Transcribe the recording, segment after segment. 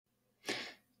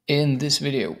In this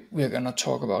video, we're going to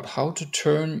talk about how to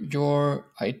turn your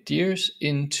ideas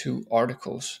into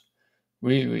articles.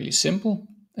 Really simple,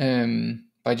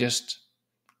 by just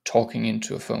talking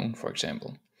into a phone, for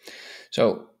example.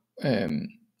 So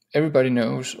everybody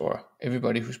knows, or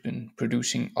everybody who's been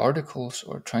producing articles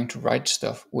or trying to write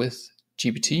stuff with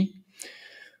GPT,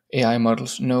 AI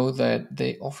models know that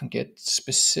they often get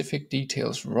specific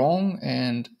details wrong,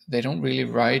 and they don't really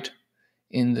write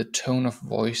in the tone of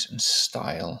voice and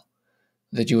style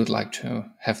that you would like to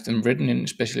have them written in,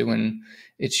 especially when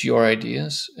it's your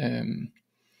ideas.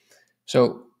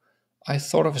 So I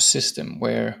thought of a system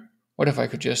where, what if I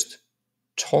could just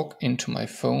talk into my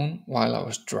phone while I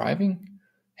was driving,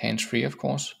 hands-free of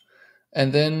course,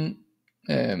 and then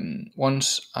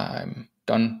once I'm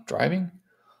done driving,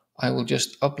 I will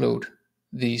just upload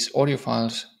these audio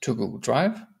files to Google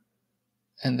Drive,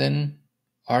 and then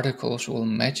articles will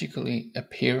magically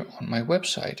appear on my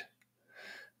website.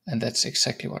 And that's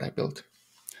exactly what I built.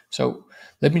 So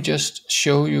let me just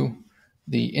show you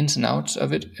the ins and outs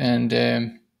of it, and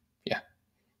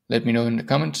let me know in the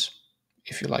comments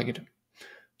if you like it.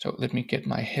 So let me get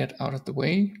my head out of the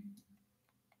way.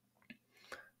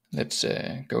 Let's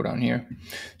go down here.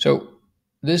 So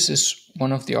this is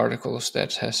one of the articles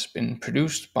that has been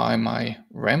produced by my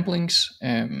ramblings.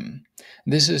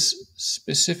 This is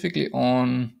specifically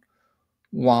on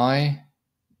why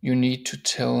you need to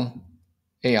tell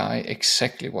AI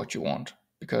exactly what you want,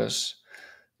 because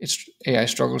AI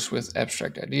struggles with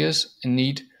abstract ideas and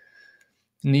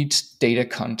needs data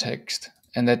context,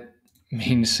 and that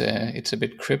means it's a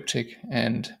bit cryptic,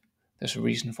 and there's a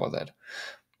reason for that.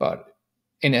 But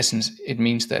in essence, it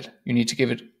means that you need to give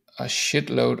it a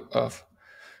shitload of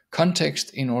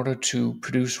context in order to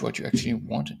produce what you actually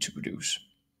wanted to produce.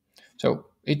 So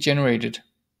it generated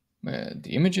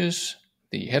the images,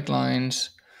 the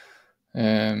headlines,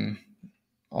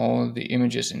 all the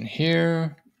images in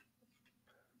here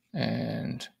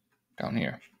and down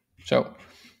here. So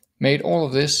made all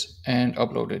of this and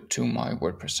uploaded to my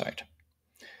WordPress site.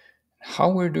 How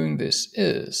we're doing this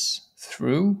is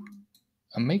through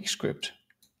a make script.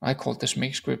 I called this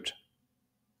make script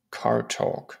car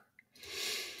talk.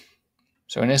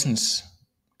 So in essence,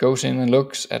 goes in and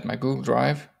looks at my Google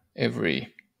Drive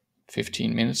every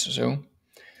 15 minutes or so.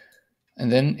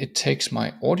 And then it takes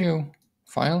my audio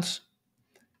files,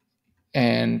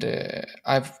 and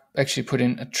I've actually put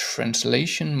in a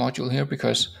translation module here,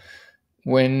 because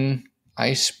when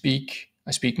I speak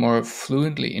more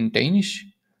fluently in Danish,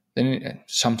 then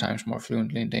sometimes more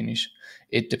fluently in Danish.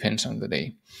 It depends on the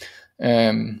day.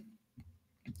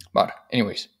 But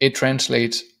anyways, it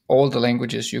translates all the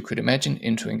languages you could imagine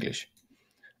into English.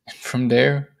 And from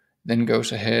there, then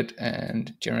goes ahead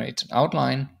and generates an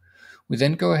outline. We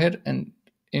then go ahead and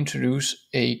introduce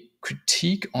a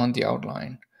critique on the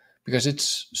outline, because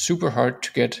it's super hard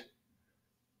to get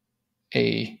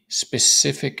a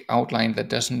specific outline that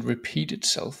doesn't repeat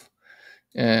itself.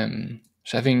 So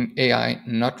having AI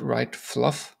not write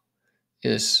fluff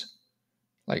is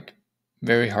like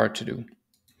very hard to do.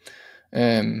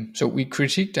 So we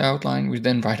critique the outline, we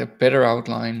then write a better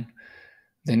outline,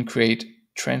 then create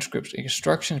transcript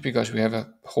instructions, because we have a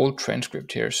whole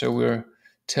transcript here. So we're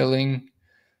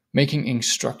making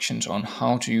instructions on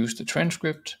how to use the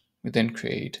transcript. We then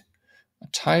create a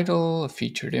title, a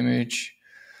featured image,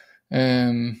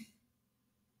 or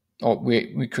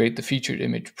we create the featured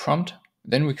image prompt,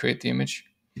 then we create the image,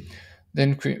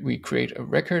 then we create a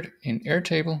record in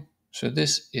Aitable. So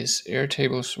this is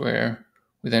Aitables, where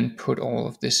we then put all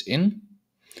of this in.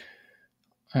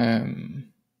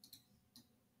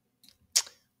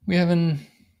 We have an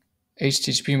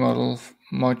HTTP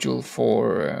module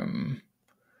for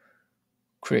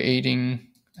creating,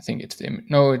 I think it's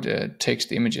it takes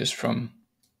the images from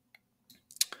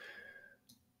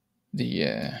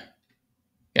the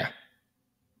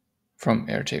from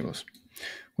Airtables.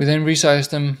 We then resize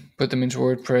them, put them into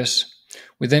WordPress.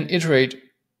 We then iterate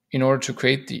in order to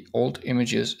create the alt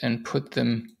images and put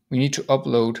them. We need to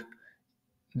upload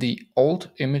the alt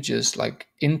images, like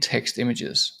in-text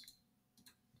images.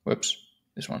 Whoops,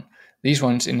 this one. These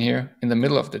ones in here, in the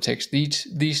middle of the text,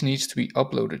 these needs to be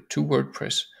uploaded to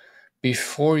WordPress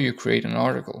before you create an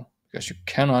article, because you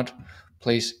cannot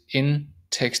place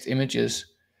in-text images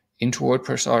into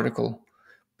WordPress article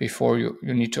before you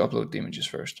need to upload the images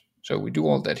first. So we do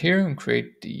all that here and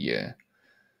create the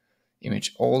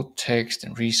image alt text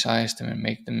and resize them and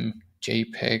make them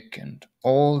JPEG and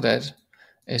all that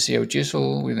SEO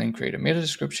jizzle. We then create a meta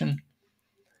description.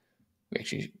 We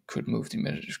actually could move the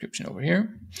meta description over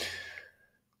here.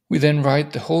 We then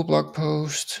write the whole blog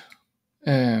post.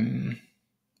 Then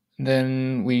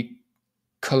we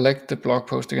collect the blog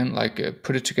post again, like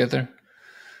put it together,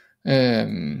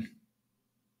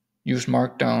 use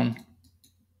Markdown,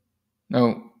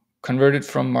 convert it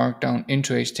from Markdown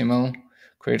into HTML,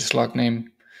 create a slug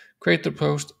name, create the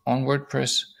post on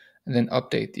WordPress, and then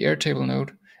update the Airtable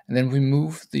node, and then we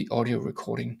move the audio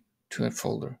recording to that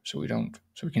folder so we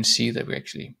can see that we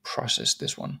actually processed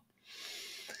this one.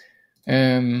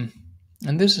 And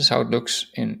this is how it looks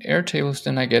in Airtables.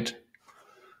 Then I get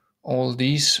all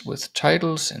these with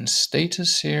titles and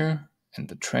status here, and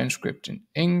the transcript in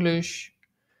English,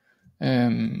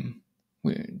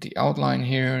 the outline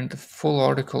here, and the full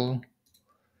article.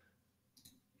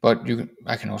 But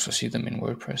I can also see them in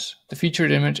WordPress. The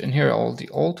featured image, and here are all the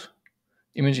alt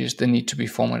images that need to be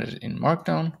formatted in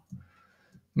Markdown.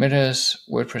 Metas,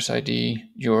 WordPress ID,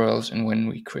 URLs, and when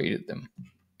we created them.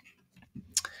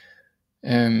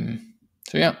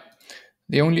 So yeah,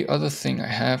 the only other thing I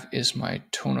have is my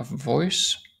tone of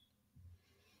voice,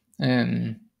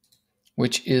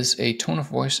 which is a tone of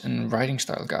voice and writing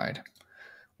style guide,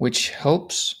 which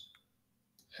helps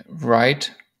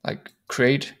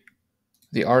create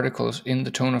the articles in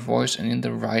the tone of voice and in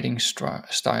the writing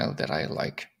style that I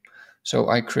like. So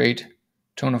I create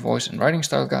tone of voice and writing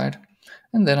style guide,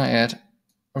 and then I add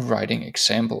a writing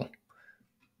example.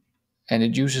 And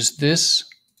it uses this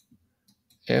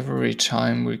every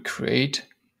time we create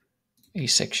a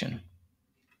section.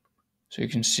 So you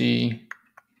can see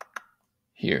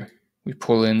here, we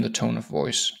pull in the tone of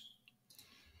voice.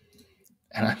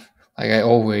 And I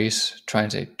always try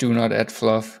and say, do not add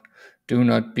fluff, do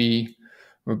not be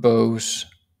verbose,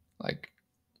 like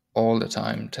all the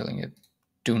time telling it,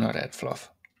 do not add fluff.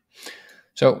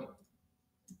 So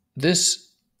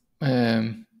this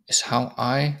is how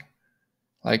I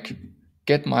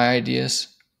get my ideas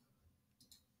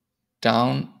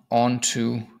down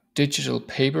onto digital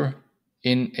paper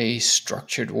in a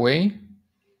structured way.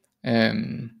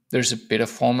 There's a bit of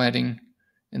formatting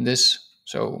in this,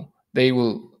 so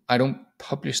I don't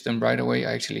publish them right away.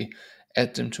 I actually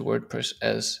add them to WordPress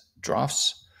as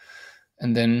drafts,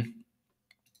 and then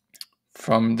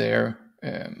from there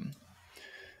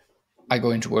I go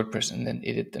into WordPress and then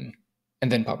edit them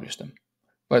and then publish them.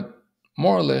 But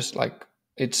more or less,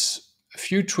 it's a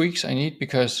few tweaks I need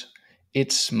because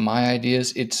it's my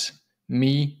ideas, it's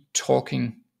me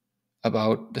talking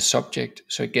about the subject,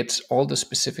 so it gets all the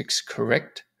specifics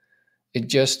correct. It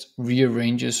just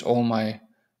rearranges all my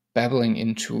babbling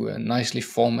into a nicely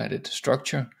formatted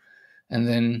structure, and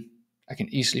then I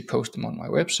can easily post them on my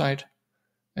website.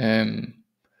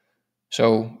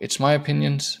 So it's my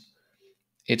opinions,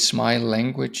 it's my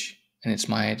language, and it's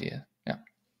my idea. Yeah,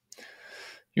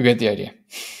 you get the idea.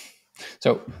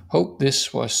 So hope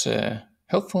this was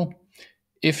helpful.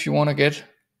 If you want to get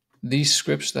these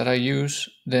scripts that I use,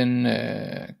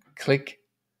 then click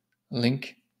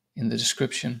link in the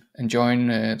description and join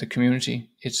the community.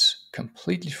 It's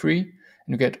completely free, and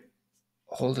you get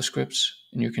all the scripts,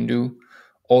 and you can do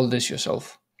all this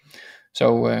yourself.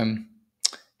 So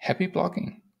happy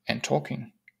blogging and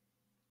talking.